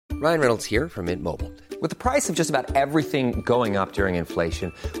Ryan Reynolds here from Mint Mobile. With the price of just about everything going up during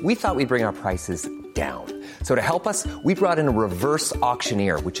inflation, we thought we'd bring our prices down. So to help us, we brought in a reverse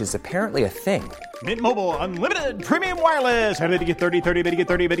auctioneer, which is apparently a thing. Mint Mobile Unlimited Premium Wireless. How to get 30, 30, bit to get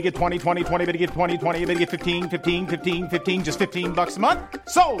 30, bit to get 20, 20, 20, bit to get 20, 20, bit to get 15, 15, 15, 15, just $15 a month?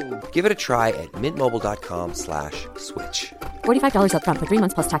 Sold! Give it a try at mintmobile.com/switch. $45 up front for 3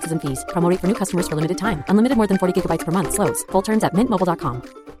 months plus taxes and fees. Promo rate for new customers for limited time. Unlimited more than 40 gigabytes per month. Slows full terms at mintmobile.com.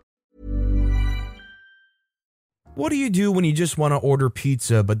 What do you do when you just want to order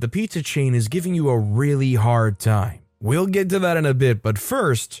pizza, but the pizza chain is giving you a really hard time? We'll get to that in a bit, but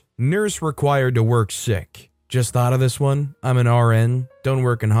first, nurse required to work sick. Just thought of this one. I'm an RN, don't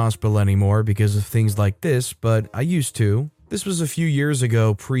work in hospital anymore because of things like this, but I used to. This was a few years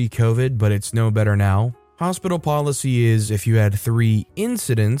ago pre-COVID, but it's no better now. Hospital policy is if you had 3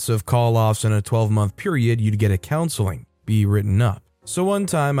 incidents of call-offs in a 12-month period, you'd get a counseling, be written up. So one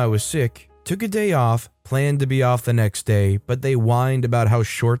time I was sick, took a day off, planned to be off the next day, but they whined about how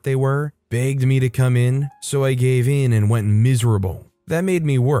short they were, begged me to come in, so I gave in and went miserable. That made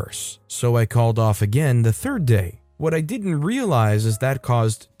me worse, so I called off again the 3rd day. What I didn't realize is that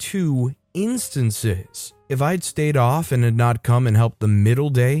caused 2 instances. If I'd stayed off and had not come and helped the middle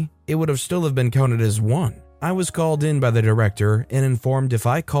day, it would have still have been counted as 1. I was called in by the director and informed if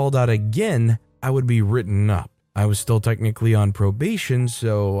I called out again, I would be written up. I was still technically on probation,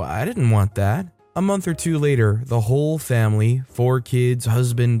 so I didn't want that. A month or 2 later, the whole family, 4 kids,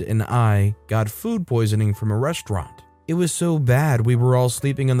 husband, and I got food poisoning from a restaurant. It was so bad we were all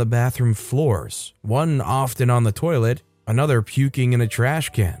sleeping on the bathroom floors, one often on the toilet, another puking in a trash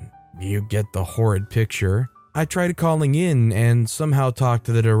can. You get the horrid picture. I tried calling in and somehow talked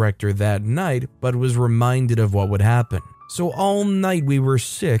to the director that night, but was reminded of what would happen. So all night we were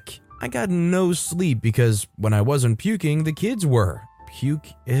sick. I got no sleep because when I wasn't puking, the kids were. Puke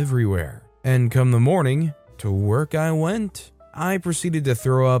everywhere. And come the morning, to work I went. I proceeded to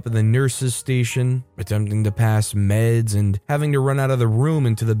throw up in the nurse's station, attempting to pass meds and having to run out of the room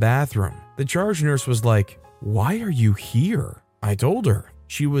into the bathroom. The charge nurse was like, "Why are you here?" I told her.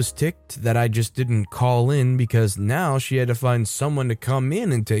 She was ticked that I just didn't call in because now she had to find someone to come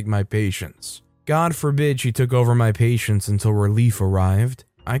in and take my patients. God forbid she took over my patients until relief arrived.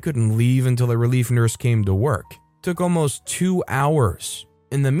 I couldn't leave until the relief nurse came to work. Took almost 2 hours.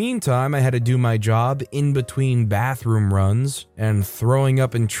 In the meantime, I had to do my job in between bathroom runs and throwing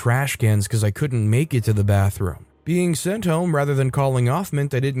up in trash cans because I couldn't make it to the bathroom. Being sent home rather than calling off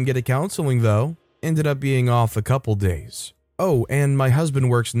meant I didn't get a counseling though. Ended up being off a couple days. Oh, and my husband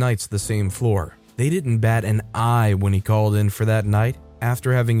works nights the same floor. They didn't bat an eye when he called in for that night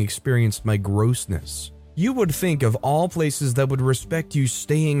after having experienced my grossness. You would think of all places that would respect you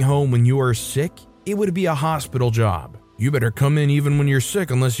staying home when you are sick, it would be a hospital job. You better come in even when you're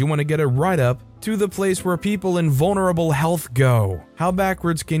sick unless you want to get a write-up, to the place where people in vulnerable health go. How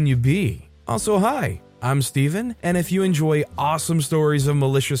backwards can you be? Also, hi, I'm Steven, and if you enjoy awesome stories of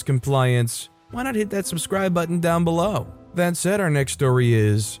malicious compliance, why not hit that subscribe button down below? That said, our next story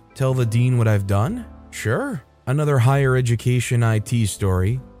is, tell the dean what I've done? Sure. Another higher education IT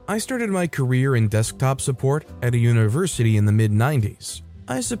story. I started my career in desktop support at a university in the mid-90s.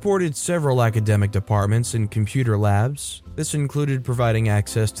 I supported several academic departments and computer labs. This included providing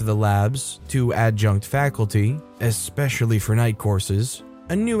access to the labs to adjunct faculty, especially for night courses.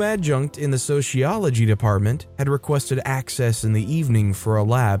 A new adjunct in the sociology department had requested access in the evening for a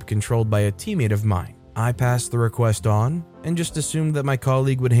lab controlled by a teammate of mine. I passed the request on and just assumed that my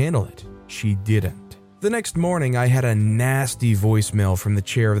colleague would handle it. She didn't. The next morning, I had a nasty voicemail from the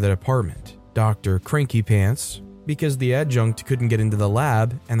chair of the department, Dr. Cranky Pants, because the adjunct couldn't get into the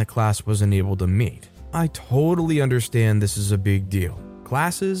lab and the class wasn't able to meet. I totally understand this is a big deal.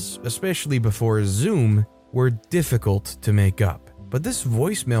 Classes, especially before Zoom, were difficult to make up, but this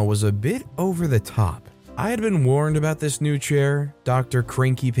voicemail was a bit over the top. I had been warned about this new chair, Dr.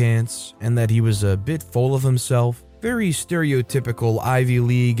 Cranky Pants, and that he was a bit full of himself. Very stereotypical Ivy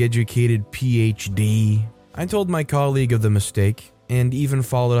League educated PhD. I told my colleague of the mistake and even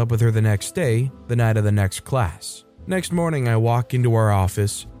followed up with her the next day, the night of the next class. Next morning, I walk into our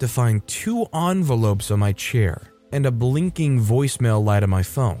office to find 2 envelopes on my chair and a blinking voicemail light on my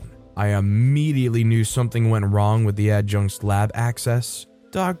phone. I immediately knew something went wrong with the adjunct's lab access.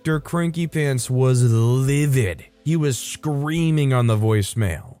 Dr. Cranky Pants was livid. He was screaming on the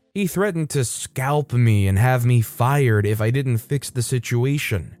voicemail. He threatened to scalp me and have me fired if I didn't fix the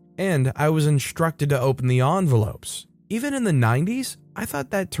situation, and I was instructed to open the envelopes. Even in the 90s, I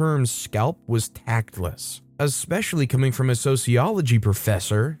thought that term scalp was tactless, especially coming from a sociology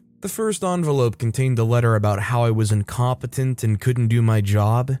professor. The first envelope contained a letter about how I was incompetent and couldn't do my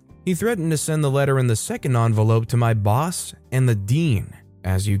job. He threatened to send the letter in the second envelope to my boss and the dean.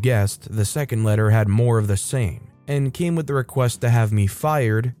 As you guessed, the second letter had more of the same, and came with the request to have me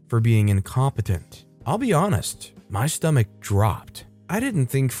fired for being incompetent. I'll be honest, my stomach dropped. I didn't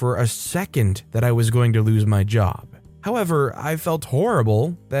think for a second that I was going to lose my job. However, I felt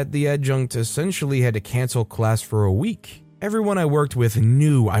horrible that the adjunct essentially had to cancel class for a week. Everyone I worked with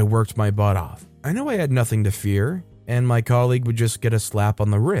knew I worked my butt off. I know I had nothing to fear, and my colleague would just get a slap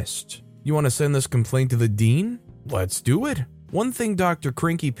on the wrist. You want to send this complaint to the dean? Let's do it. One thing Dr.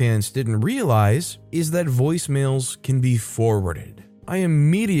 Cranky Pants didn't realize is that voicemails can be forwarded. I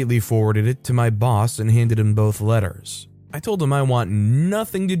immediately forwarded it to my boss and handed him both letters. I told him I want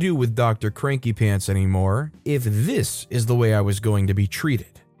nothing to do with Dr. Cranky Pants anymore if this is the way I was going to be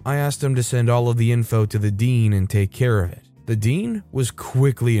treated. I asked him to send all of the info to the dean and take care of it. The dean was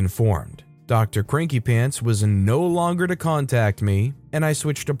quickly informed. Dr. Cranky Pants was no longer to contact me, and I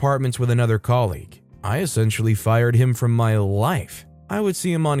switched departments with another colleague. I essentially fired him from my life. I would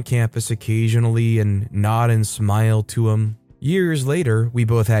see him on campus occasionally and nod and smile to him. Years later, we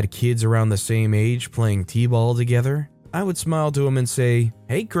both had kids around the same age playing t-ball together. I would smile to him and say,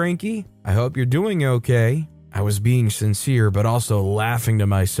 "Hey Cranky, I hope you're doing okay." I was being sincere but also laughing to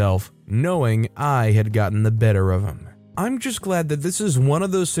myself, knowing I had gotten the better of him. I'm just glad that this is one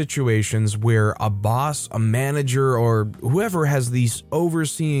of those situations where a boss, a manager, or whoever has these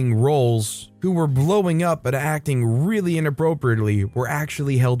overseeing roles who were blowing up and acting really inappropriately were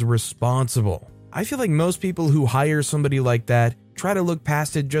actually held responsible. I feel like most people who hire somebody like that try to look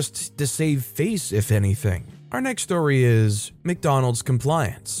past it just to save face, if anything. Our next story is McDonald's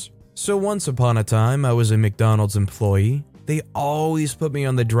compliance. So once upon a time, I was a McDonald's employee. They always put me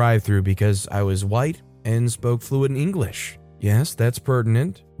on the drive-thru because I was white and spoke fluent English. Yes, that's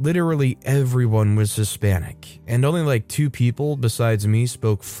pertinent. Literally everyone was Hispanic, and only like 2 people besides me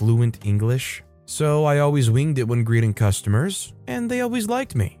spoke fluent English. So I always winged it when greeting customers, and they always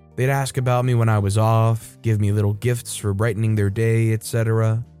liked me. They'd ask about me when I was off, give me little gifts for brightening their day,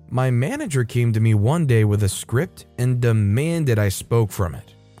 etc. My manager came to me one day with a script and demanded I spoke from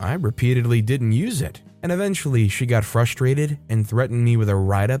it. I repeatedly didn't use it, and eventually she got frustrated and threatened me with a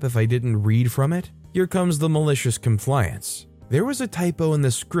write-up if I didn't read from it. Here comes the malicious compliance. There was a typo in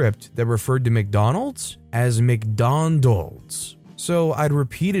the script that referred to McDonald's as McDonald's. So I'd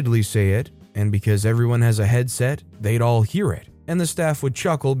repeatedly say it, and because everyone has a headset, they'd all hear it. And the staff would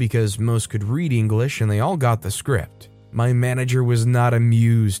chuckle because most could read English and they all got the script. My manager was not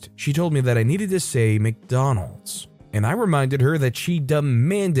amused. She told me that I needed to say McDonald's. And I reminded her that she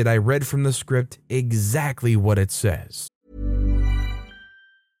demanded I read from the script exactly what it says.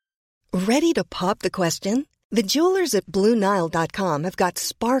 Ready to pop the question? The jewelers at BlueNile.com have got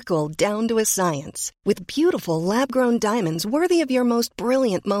sparkle down to a science with beautiful lab-grown diamonds worthy of your most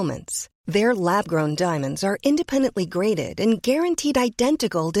brilliant moments. Their lab-grown diamonds are independently graded and guaranteed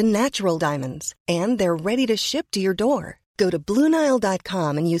identical to natural diamonds, and they're ready to ship to your door. Go to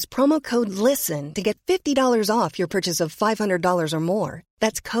BlueNile.com and use promo code LISTEN to get $50 off your purchase of $500 or more.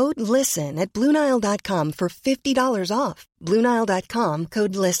 That's code LISTEN at BlueNile.com for $50 off. BlueNile.com,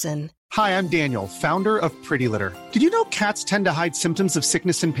 code LISTEN. Hi, I'm Daniel, founder of Pretty Litter. Did you know cats tend to hide symptoms of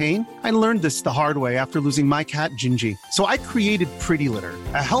sickness and pain? I learned this the hard way after losing my cat, Gingy. So I created Pretty Litter,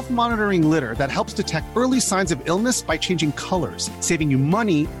 a health monitoring litter that helps detect early signs of illness by changing colors, saving you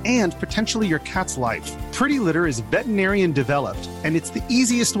money and potentially your cat's life. Pretty Litter is veterinarian developed, and it's the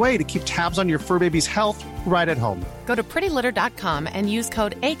easiest way to keep tabs on your fur baby's health right at home. Go to prettylitter.com and use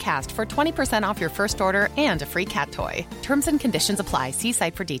code ACAST for 20% off your first order and a free cat toy. Terms and conditions apply. See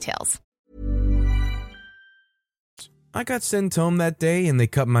site for details. I got sent home that day and they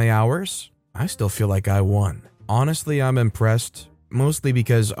cut my hours. I still feel like I won. Honestly, I'm impressed. Mostly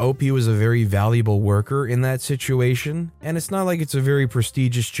because OP was a very valuable worker in that situation, and it's not like it's a very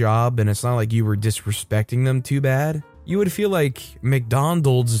prestigious job, and it's not like you were disrespecting them too bad. You would feel like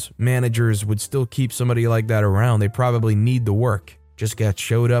McDonald's managers would still keep somebody like that around. They probably need the work. Just got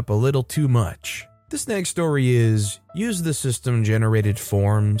showed up a little too much. This next story is use the system-generated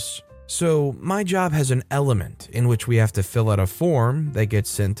forms. So my job has an element in which we have to fill out a form that gets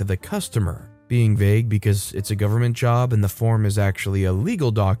sent to the customer. Being vague because it's a government job and the form is actually a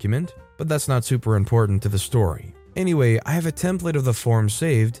legal document, but that's not super important to the story. Anyway, I have a template of the form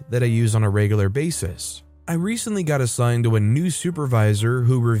saved that I use on a regular basis. I recently got assigned to a new supervisor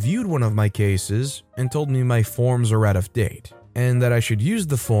who reviewed one of my cases and told me my forms are out of date, and that I should use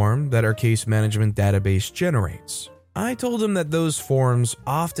the form that our case management database generates. I told him that those forms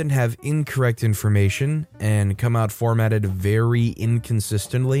often have incorrect information and come out formatted very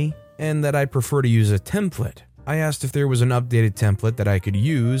inconsistently, and that I prefer to use a template. I asked if there was an updated template that I could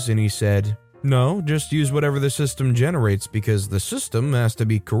use, and he said, "No, just use whatever the system generates because the system has to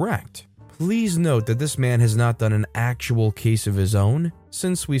be correct." Please note that this man has not done an actual case of his own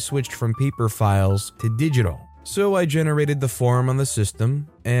since we switched from paper files to digital. So I generated the form on the system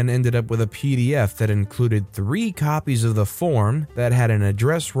and ended up with a PDF that included 3 copies of the form that had an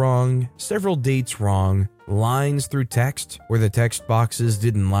address wrong, several dates wrong, lines through text where the text boxes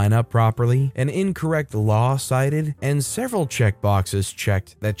didn't line up properly, an incorrect law cited, and several checkboxes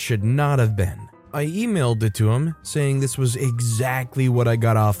checked that should not have been. I emailed it to him saying this was exactly what I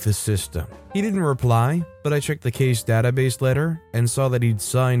got off the system. He didn't reply, but I checked the case database letter and saw that he'd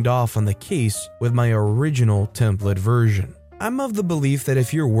signed off on the case with my original template version. I'm of the belief that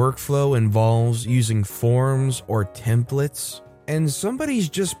if your workflow involves using forms or templates, and somebody's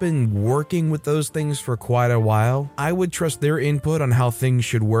just been working with those things for quite a while, I would trust their input on how things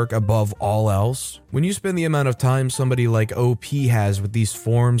should work above all else. When you spend the amount of time somebody like OP has with these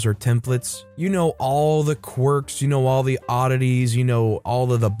forms or templates, you know all the quirks, you know all the oddities, you know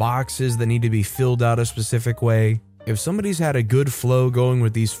all of the boxes that need to be filled out a specific way. If somebody's had a good flow going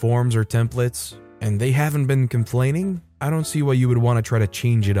with these forms or templates, and they haven't been complaining, I don't see why you would want to try to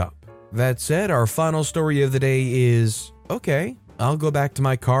change it up. That said, our final story of the day is, okay, I'll go back to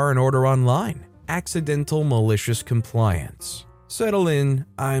my car and order online. Accidental malicious compliance. Settle in,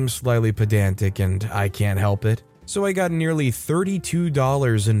 I'm slightly pedantic and I can't help it. So I got nearly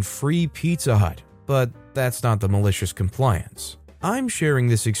 $32 in free Pizza Hut, but that's not the malicious compliance. I'm sharing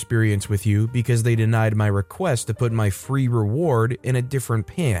this experience with you because they denied my request to put my free reward in a different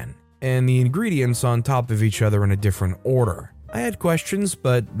pan, and the ingredients on top of each other in a different order. I had questions,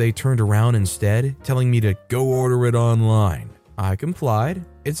 but they turned around instead, telling me to go order it online. I complied.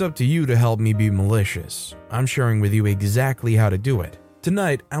 It's up to you to help me be malicious. I'm sharing with you exactly how to do it.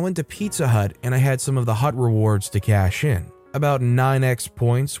 Tonight, I went to Pizza Hut and I had some of the Hut rewards to cash in. About 9x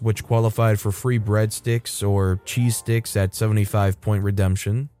points, which qualified for free breadsticks or cheese sticks at 75-point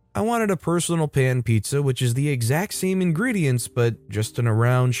redemption. I wanted a personal pan pizza, which is the exact same ingredients, but just in a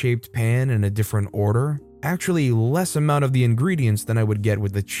round-shaped pan in a different order. Actually, less amount of the ingredients than I would get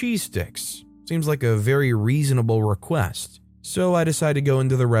with the cheese sticks. Seems like a very reasonable request. So I decided to go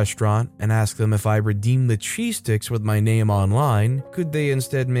into the restaurant and ask them if I redeemed the cheese sticks with my name online, could they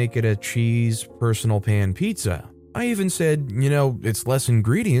instead make it a cheese personal pan pizza? I even said, it's less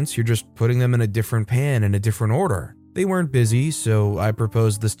ingredients, you're just putting them in a different pan in a different order. They weren't busy, so I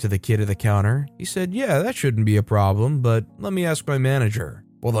proposed this to the kid at the counter. He said, yeah, that shouldn't be a problem, but let me ask my manager.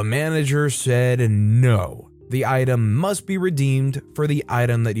 Well, the manager said no. The item must be redeemed for the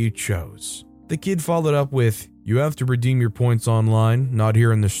item that you chose. The kid followed up with, you have to redeem your points online, not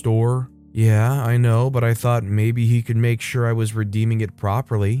here in the store. Yeah, I know, but I thought maybe he could make sure I was redeeming it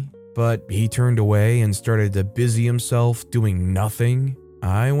properly. But he turned away and started to busy himself doing nothing.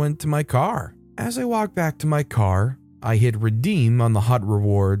 I went to my car. As I walked back to my car, I hit redeem on the Hut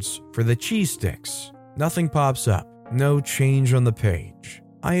rewards for the cheese sticks. Nothing pops up, no change on the page.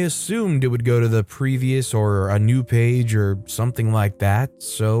 I assumed it would go to the previous or a new page or something like that,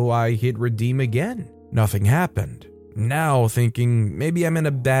 so I hit redeem again. Nothing happened. Now thinking maybe I'm in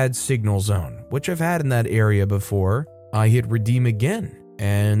a bad signal zone, which I've had in that area before, I hit redeem again,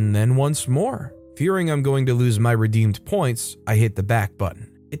 and then once more. Fearing I'm going to lose my redeemed points, I hit the back button.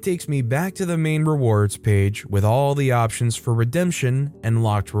 It takes me back to the main rewards page with all the options for redemption and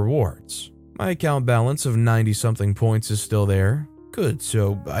locked rewards. My account balance of 90-something points is still there. Good,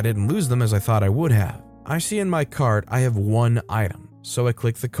 so I didn't lose them as I thought I would have. I see in my cart I have one item, so I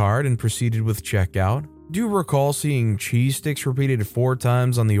clicked the card and proceeded with checkout. Do recall seeing cheese sticks repeated 4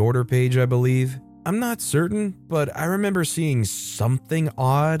 times on the order page, I believe. I'm not certain, but I remember seeing something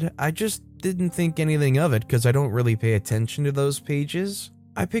odd. I just didn't think anything of it because I don't really pay attention to those pages.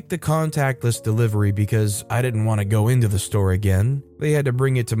 I picked the contactless delivery because I didn't want to go into the store again. They had to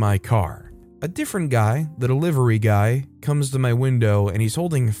bring it to my car. A different guy, the delivery guy, comes to my window and he's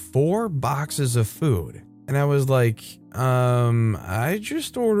holding 4 boxes of food. And I was like, I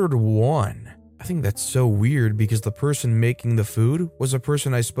just ordered 1. I think that's so weird because the person making the food was a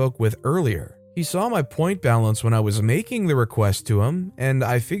person I spoke with earlier. He saw my point balance when I was making the request to him, and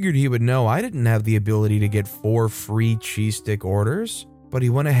I figured he would know I didn't have the ability to get 4 free cheese stick orders, but he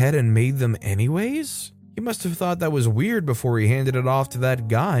went ahead and made them anyways? He must have thought that was weird before he handed it off to that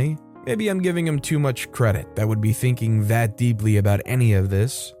guy. Maybe I'm giving him too much credit that would be thinking that deeply about any of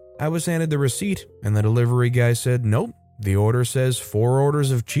this. I was handed the receipt, and the delivery guy said, nope, the order says 4 orders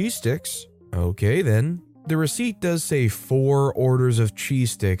of cheese sticks. Okay then. The receipt does say 4 orders of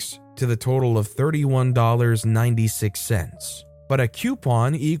cheese sticks to the total of $31.96. but a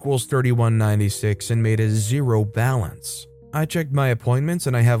coupon equals $31.96 and made a zero balance. I checked my appointments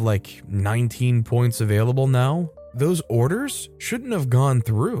and I have like 19 points available now. Those orders shouldn't have gone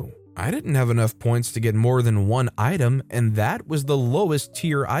through. I didn't have enough points to get more than one item, and that was the lowest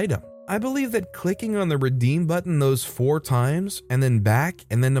tier item. I believe that clicking on the redeem button those 4 times and then back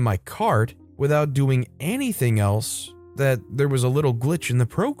and then to my cart without doing anything else, that there was a little glitch in the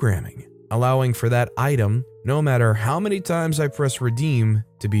programming, allowing for that item, no matter how many times I press redeem,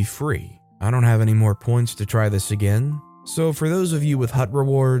 to be free. I don't have any more points to try this again. So for those of you with Hut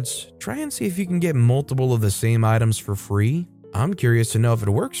rewards, try and see if you can get multiple of the same items for free. I'm curious to know if it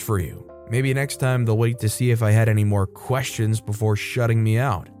works for you. Maybe next time they'll wait to see if I had any more questions before shutting me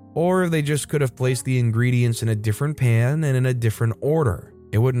out. Or if they just could have placed the ingredients in a different pan and in a different order.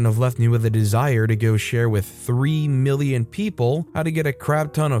 It wouldn't have left me with a desire to go share with 3 million people how to get a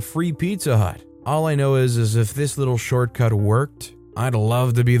crap ton of free Pizza Hut. All I know is if this little shortcut worked, I'd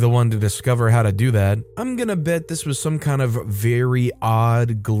love to be the one to discover how to do that. I'm gonna bet this was some kind of very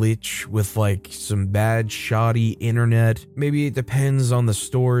odd glitch with like some bad shoddy internet. Maybe it depends on the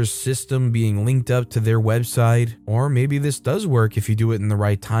store's system being linked up to their website, or maybe this does work if you do it in the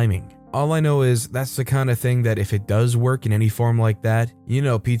right timing. All I know is that's the kind of thing that if it does work in any form like that, you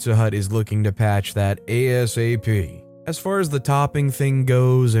know Pizza Hut is looking to patch that ASAP. As far as the topping thing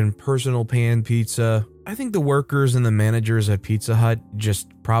goes and personal pan pizza, I think the workers and the managers at Pizza Hut just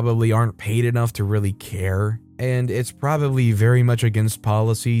probably aren't paid enough to really care, and it's probably very much against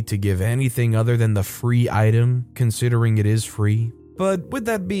policy to give anything other than the free item, considering it is free. But with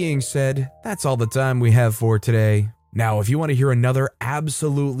that being said, that's all the time we have for today. Now, if you want to hear another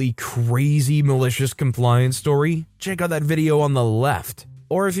absolutely crazy malicious compliance story, check out that video on the left.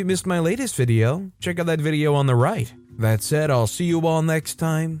 Or if you missed my latest video, check out that video on the right. That said, I'll see you all next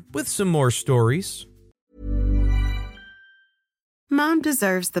time with some more stories. Mom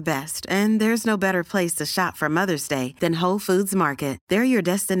deserves the best, and there's no better place to shop for Mother's Day than Whole Foods Market. They're your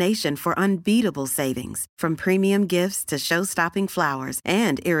destination for unbeatable savings, from premium gifts to show-stopping flowers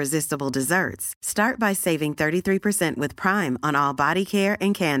and irresistible desserts. Start by saving 33% with Prime on all body care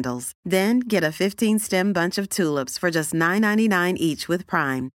and candles. Then get a 15-stem bunch of tulips for just $9.99 each with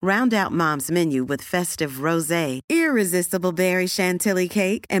Prime. Round out Mom's menu with festive rosé, irresistible berry chantilly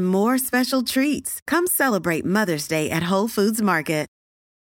cake, and more special treats. Come celebrate Mother's Day at Whole Foods Market.